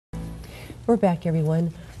We're back,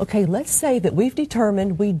 everyone. Okay, let's say that we've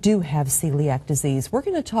determined we do have celiac disease. We're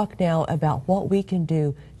going to talk now about what we can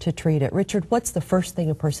do to treat it. Richard, what's the first thing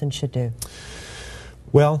a person should do?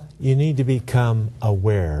 Well, you need to become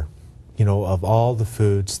aware, of all the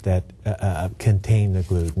foods that contain the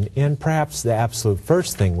gluten. And perhaps the absolute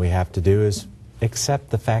first thing we have to do is accept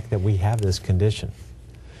the fact that we have this condition.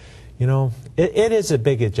 It is a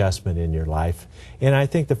big adjustment in your life, and I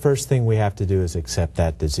think the first thing we have to do is accept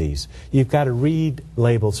that disease. You've got to read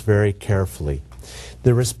labels very carefully.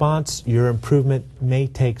 The response, your improvement, may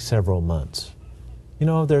take several months.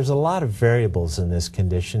 There's a lot of variables in this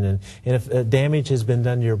condition, and if damage has been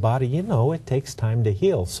done to your body, it takes time to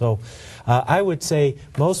heal. So I would say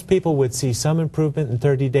most people would see some improvement in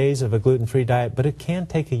 30 days of a gluten-free diet, but it can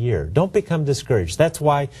take a year. Don't become discouraged. That's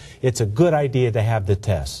why it's a good idea to have the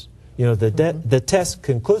tests. The tests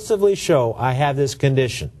conclusively show I have this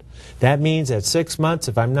condition. That means at 6 months,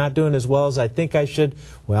 if I'm not doing as well as I think I should,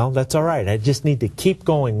 well, that's all right. I just need to keep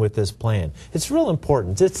going with this plan. It's real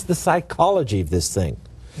important. It's the psychology of this thing.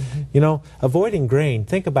 Avoiding grain,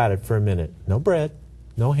 think about it for a minute. No bread,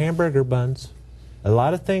 no hamburger buns. A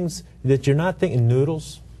lot of things that you're not thinking,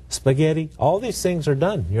 noodles, spaghetti, all these things are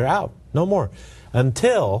done. You're out. No more.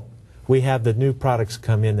 Until we have the new products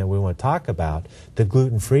come in that we want to talk about, the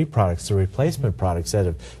gluten-free products, the replacement products that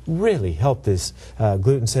have really helped this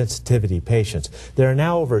gluten sensitivity patients. There are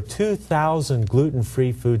now over 2,000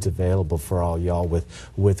 gluten-free foods available for all y'all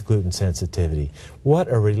with gluten sensitivity.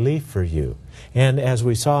 What a relief for you. And as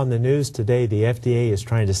we saw in the news today, the FDA is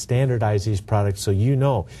trying to standardize these products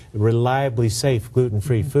so reliably safe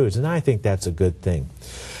gluten-free foods, and I think that's a good thing.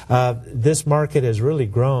 This market has really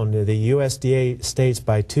grown. The USDA states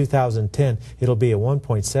by 2010 it'll be a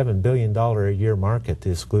 $1.7 billion a year market,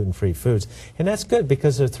 this gluten-free foods. And that's good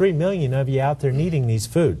because there are 3 million of you out there needing these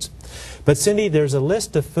foods. But Cindy, there's a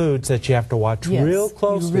list of foods that you have to watch real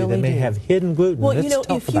closely that may have hidden gluten. Well,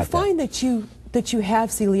 if you find that you have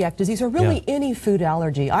celiac disease or really any food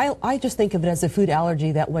allergy. I just think of it as a food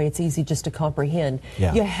allergy. That way it's easy just to comprehend.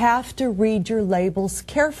 You have to read your labels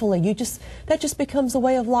carefully. That just becomes a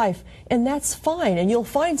way of life, and that's fine. And you'll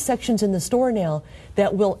find sections in the store now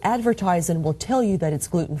that will advertise and will tell you that it's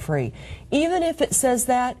gluten-free. Even if it says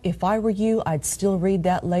that, if I were you, I'd still read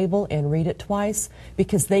that label and read it twice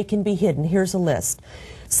because they can be hidden. Here's a list.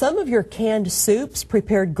 Some of your canned soups,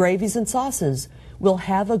 prepared gravies and sauces will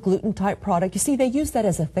have a gluten-type product. You see, they use that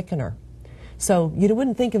as a thickener. So you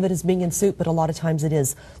wouldn't think of it as being in soup, but a lot of times it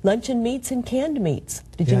is. Luncheon meats and canned meats.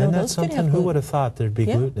 Did you know those could have gluten? Who would have thought there'd be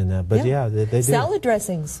gluten in that? But they do. Salad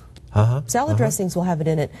dressings. Salad dressings will have it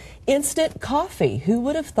in it. Instant coffee. Who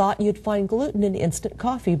would have thought you'd find gluten in instant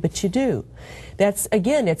coffee? But you do. That's,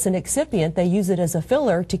 again, it's an excipient. They use it as a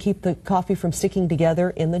filler to keep the coffee from sticking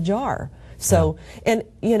together in the jar. So, and,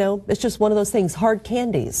 it's just one of those things. Hard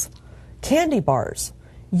candies. Candy bars,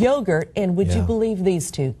 yogurt, and would you believe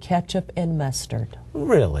these two? Ketchup and mustard.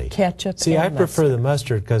 Really? Ketchup See, and I prefer the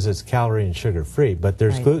mustard because it's calorie and sugar free, but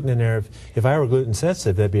there's gluten in there. If I were gluten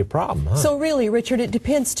sensitive, that'd be a problem, huh? So really, Richard, it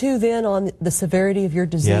depends too then on the severity of your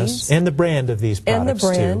disease. Yes, and the brand of these products and the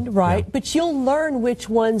brand, too. right. But you'll learn which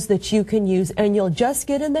ones that you can use, and you'll just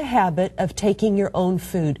get in the habit of taking your own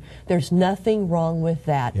food. There's nothing wrong with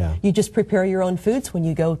that. You just prepare your own foods when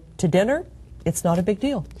you go to dinner. It's not a big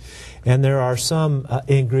deal. And there are some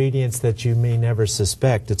ingredients that you may never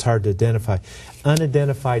suspect. It's hard to identify.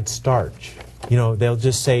 Unidentified starch. They'll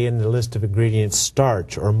just say in the list of ingredients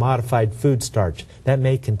starch or modified food starch. That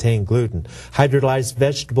may contain gluten. Hydrolyzed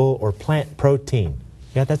vegetable or plant protein.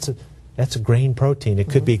 Yeah, that's a grain protein. It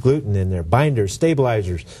could be gluten in there. Binders,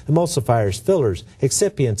 stabilizers, emulsifiers, fillers,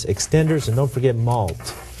 excipients, extenders, and don't forget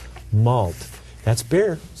malt. Malt. That's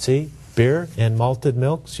beer. See? Beer and malted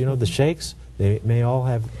milks, the shakes. They may all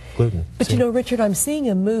have gluten. But Richard, I'm seeing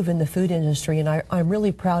a move in the food industry, and I'm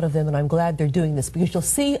really proud of them, and I'm glad they're doing this, because you'll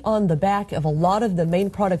see on the back of a lot of the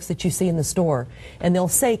main products that you see in the store, and they'll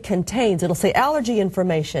say contains, it'll say allergy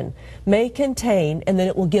information, may contain, and then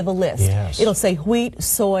it will give a list. It'll say wheat,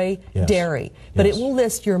 soy, dairy, but it will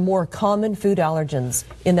list your more common food allergens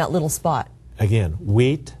in that little spot. Again,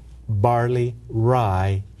 wheat, barley,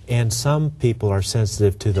 rye, and some people are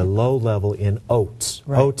sensitive to the low level in oats.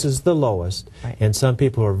 Oats is the lowest, and some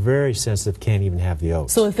people are very sensitive, can't even have the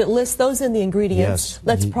oats. So if it lists those in the ingredients,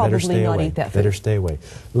 let's probably not eat that food. Better stay away.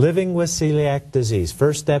 Living with celiac disease.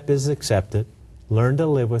 First step is accept it. Learn to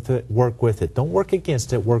live with it. Work with it. Don't work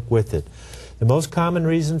against it. Work with it. The most common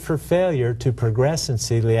reason for failure to progress in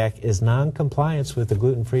celiac is non-compliance with a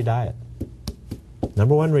gluten-free diet.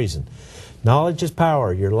 Number one reason. Knowledge is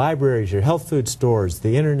power. Your libraries, your health food stores,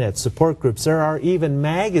 the internet, support groups. There are even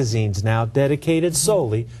magazines now dedicated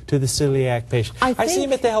solely to the celiac patient. I see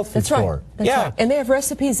them at the health food store. That's right. And they have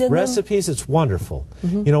recipes in them? Recipes, it's wonderful.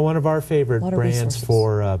 You know, one of our favorite brands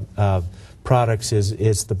for products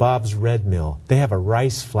is the Bob's Red Mill. They have a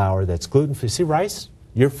rice flour that's gluten-free. See, rice?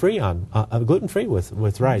 You're free on gluten-free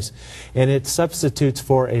with rice, and it substitutes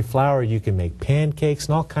for a flour. You can make pancakes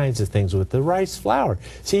and all kinds of things with the rice flour.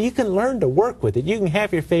 See, you can learn to work with it. You can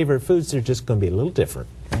have your favorite foods. They're just going to be a little different,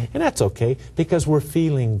 and that's okay because we're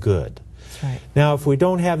feeling good. That's right. Now, if we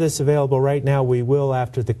don't have this available right now, we will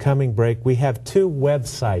after the coming break. We have 2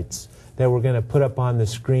 websites that we're going to put up on the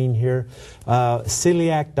screen here: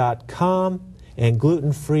 celiac.com. and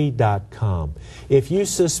glutenfree.com. If you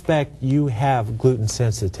suspect you have gluten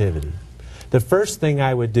sensitivity, the first thing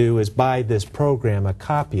I would do is buy this program, a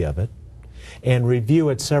copy of it, and review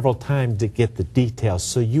it several times to get the details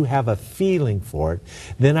so you have a feeling for it.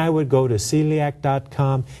 Then I would go to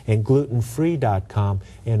celiac.com and glutenfree.com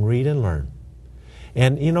and read and learn.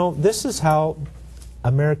 And you know, this is how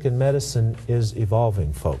American medicine is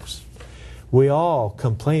evolving, folks. We all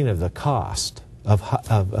complain of the cost of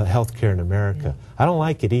health care in America. I don't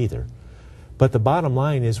like it either. But the bottom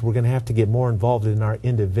line is we're going to have to get more involved in our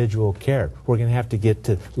individual care. We're going to have to get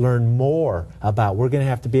to learn more about. We're going to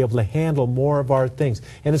have to be able to handle more of our things.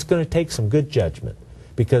 And it's going to take some good judgment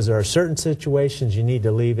because there are certain situations you need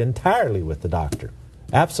to leave entirely with the doctor.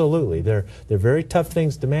 Absolutely. They're very tough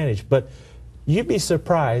things to manage. But you'd be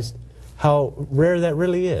surprised how rare that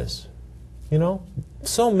really is. You know,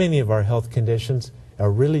 so many of our health conditions are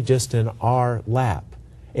really just in our lap.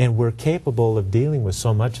 And we're capable of dealing with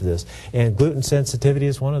so much of this. And gluten sensitivity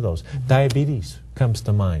is one of those. Diabetes comes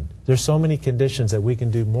to mind. There's so many conditions that we can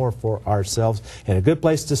do more for ourselves. And a good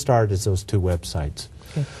place to start is those 2 websites.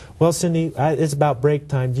 Okay. Well, Cindy, it's about break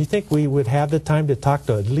time. Do you think we would have the time to talk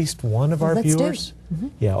to at least one of our viewers? Let's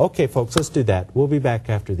do. Yeah, okay, folks, let's do that. We'll be back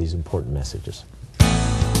after these important messages.